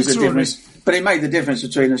 and it was the difference. But it made the difference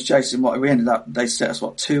between us chasing what we ended up. They set us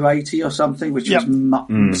 280 or something, which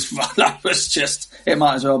was just, it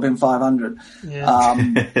might as well have been 500. Yeah.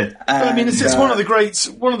 But I mean, it's one of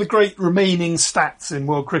the great remaining stats in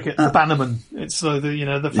world cricket. The Bannerman. It's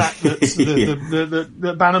the fact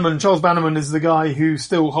that Charles Bannerman is the guy who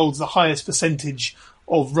still holds the highest percentage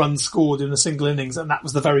of runs scored in a single innings, and that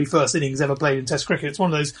was the very first innings ever played in Test cricket. It's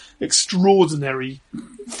one of those extraordinary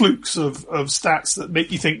flukes of stats that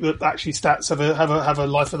make you think that actually stats have a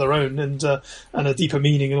life of their own and a deeper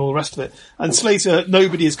meaning and all the rest of it. And Slater,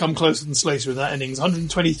 nobody has come closer than Slater in that innings.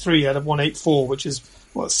 123 out of 184, which is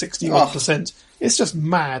 60%. It's just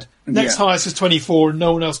mad. Next highest is 24, and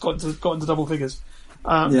no one else got into double figures. He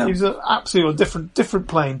was absolutely on a different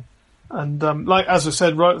plane. And as I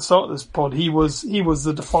said right at the start of this pod, he was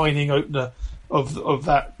the defining opener of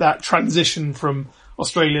that transition from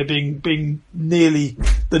Australia being nearly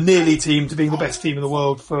team to being the best team in the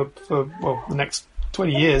world for the next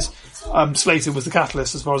 20 years. Slater was the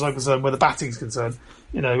catalyst, as far as I'm concerned, where the batting's concerned.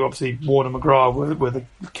 Obviously Warner, McGrath were the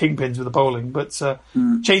kingpins with the bowling, but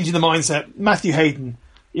changing the mindset. Matthew Hayden,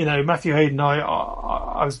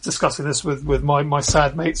 I was discussing this with my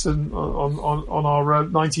sad mates on our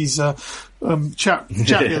 90s chat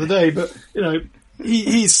the other day, but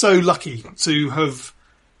he's so lucky to have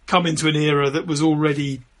come into an era that was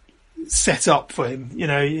already set up for him.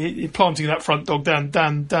 Planting that front dog down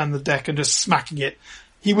the deck and just smacking it.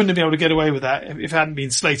 He wouldn't have been able to get away with that if it hadn't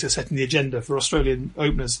been Slater setting the agenda for Australian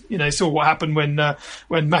openers. Saw what happened when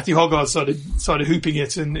Matthew Hogarth started hooping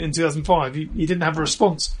it in 2005. He didn't have a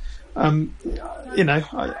response. I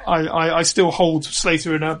still hold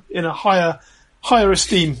Slater in a higher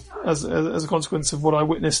esteem as a consequence of what I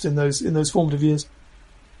witnessed in those formative years.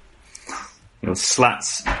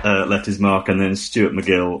 Slats left his mark, and then Stuart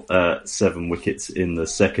McGill 7 wickets in the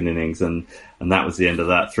second innings, and that was the end of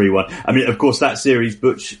that 3-1. I mean, of course, that series,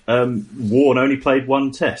 Butch, Warne only played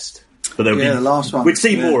 1 test, but there would be the last one. We'd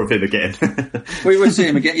see more of him again. We would see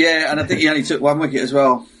him again, and I think he only took 1 wicket as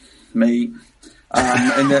well. In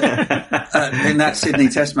that Sydney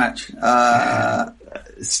Test match,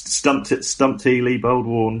 stumped Healy, bowled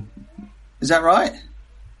Warne. Is that right?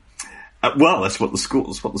 Well, that's what the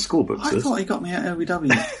scorebook says. I thought he got me at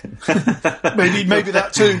LBW. maybe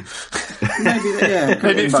that too.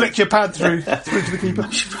 Maybe flick your pad through to the keeper.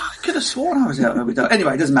 I could have sworn I was at LBW.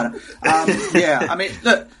 Anyway, it doesn't matter. I mean,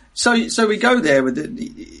 look. So we go there with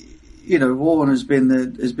Warne has been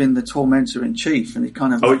the tormentor in chief, and he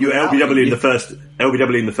kind of LBW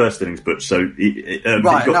in the first innings, Butch. So he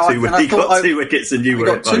got two wickets, and you were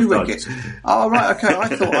got two wickets. Oh right, okay.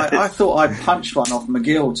 I thought I punched one off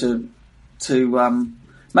McGill to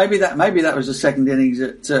maybe that was the second innings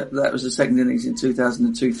that was the second innings in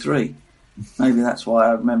 2002-03. Maybe that's why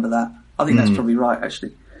I remember that. I think that's probably right,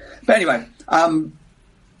 actually. But anyway,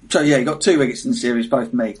 so yeah, you got two wickets in the series,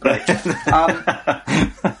 both me. Great.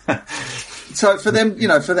 So for them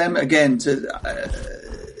again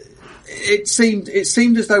it seemed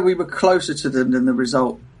as though we were closer to them than the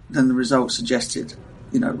result suggested.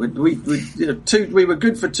 We were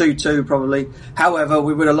good for 2-2 probably. However,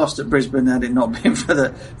 we would have lost at Brisbane had it not been for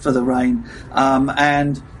the rain.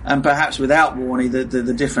 And perhaps without Warney,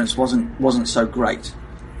 the difference wasn't so great.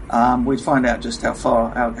 We'd find out just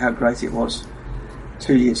how great it was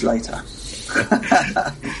 2 years later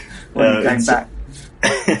when he came back.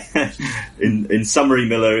 In summary,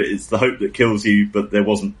 Miller, it's the hope that kills you, but there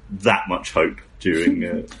wasn't that much hope during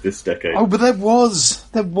this decade. Oh, but there was.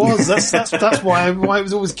 That's why it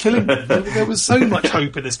was always killing me. There was so much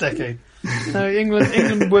hope in this decade.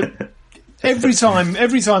 England were every time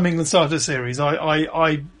England started a series,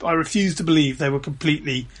 I refused to believe they were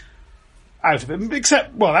completely out of it.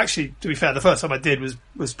 Except, well, actually, to be fair, the first time I did was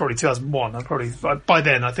probably 2001. By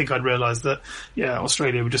then I think I'd realised that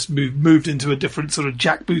Australia were just moved into a different sort of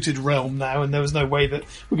jackbooted realm now, and there was no way that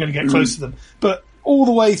we're going to get close to them. But all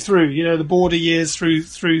the way through, the border years, through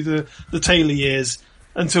the Taylor years,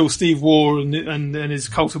 until Steve Waugh and his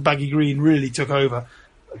cult of baggy green really took over,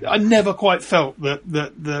 I never quite felt that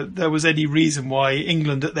there was any reason why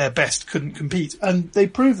England at their best couldn't compete, and they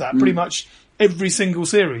proved that pretty much every single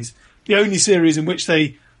series. The only series in which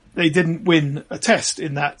they didn't win a test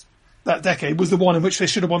in that decade was the one in which they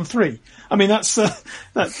should have won 3. I mean, that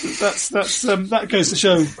goes to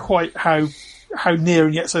show quite how near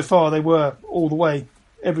and yet so far they were all the way,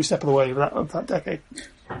 every step of the way of that decade.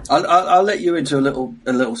 I'll let you into a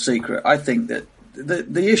little secret. I think that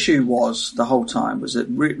the issue was the whole time was that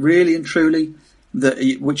really and truly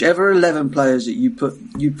that whichever 11 players that you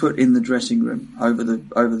put in the dressing room over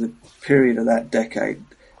the period of that decade,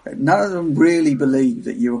 none of them really believed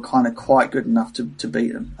that you were kind of quite good enough to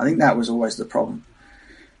beat them. I think that was always the problem.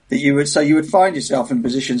 That you would find yourself in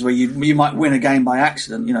positions where you might win a game by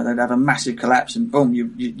accident. They'd have a massive collapse and boom,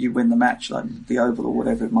 you win the match, like the Oval or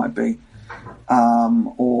whatever it might be.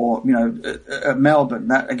 Or at Melbourne,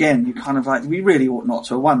 that again, you kind of like, we really ought not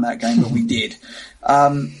to have won that game, but we did.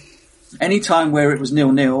 Any time where it was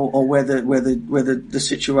 0-0 or where the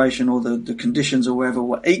situation or the conditions or wherever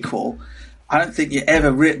were equal, I don't think you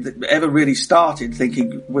ever really started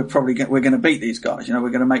thinking we're going to beat these guys. We're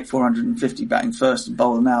going to make 450 batting first and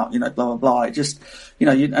bowl them out. Blah blah blah. It just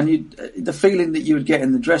the feeling that you would get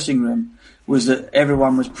in the dressing room was that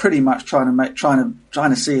everyone was pretty much trying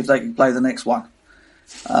to see if they could play the next one.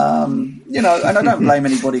 And I don't blame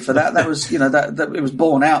anybody for that. That was that it was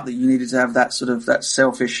borne out that you needed to have that sort of that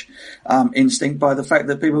selfish instinct by the fact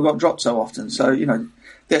that people got dropped so often. So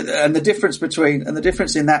and the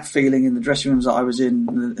difference in that feeling in the dressing rooms that I was in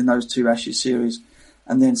those 2 Ashes series,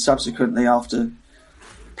 and then subsequently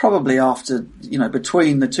probably after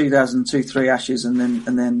between the 2002-03 Ashes and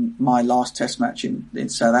then my last Test match in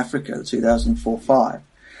South Africa, the 2004-05,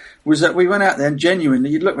 was that we went out there and genuinely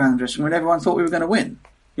you'd look around the dressing room and everyone thought we were going to win.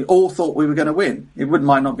 We all thought we were going to win. It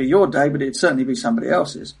might not be your day, but it'd certainly be somebody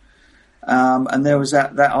else's. And there was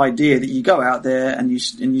that idea that you go out there and you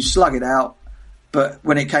slug it out. But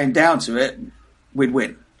when it came down to it, we'd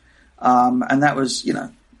win. And that was,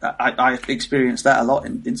 I experienced that a lot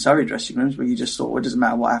in Surrey dressing rooms where you just thought, well, it doesn't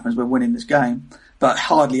matter what happens, we're winning this game. But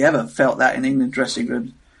hardly ever felt that in England dressing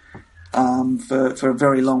rooms for a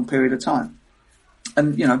very long period of time.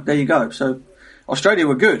 And, there you go. So Australia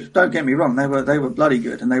were good. Don't get me wrong. They were bloody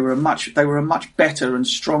good. And they were a much better and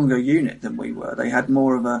stronger unit than we were. They had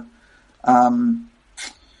more of a,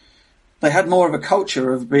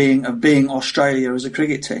 culture of being Australia as a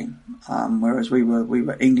cricket team, whereas we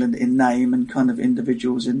were England in name and kind of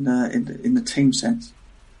individuals in the team sense.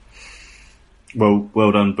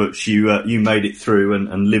 Well done, Butch. You made it through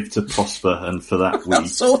and lived to prosper, and for that we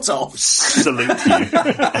sort of salute you.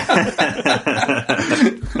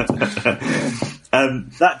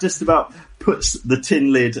 That just about puts the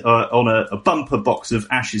tin lid on a bumper box of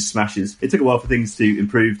Ashes smashes. It took a while for things to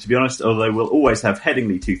improve, to be honest, although we'll always have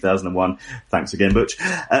Headingley 2001. Thanks again, Butch.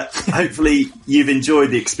 Hopefully you've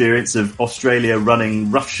enjoyed the experience of Australia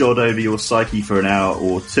running roughshod over your psyche for an hour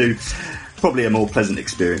or two. Probably a more pleasant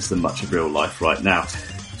experience than much of real life right now.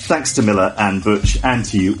 Thanks to Miller and Butch and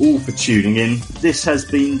to you all for tuning in. This has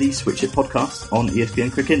been the Switch It podcast on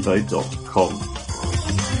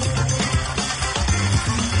ESPNcricinfo.com.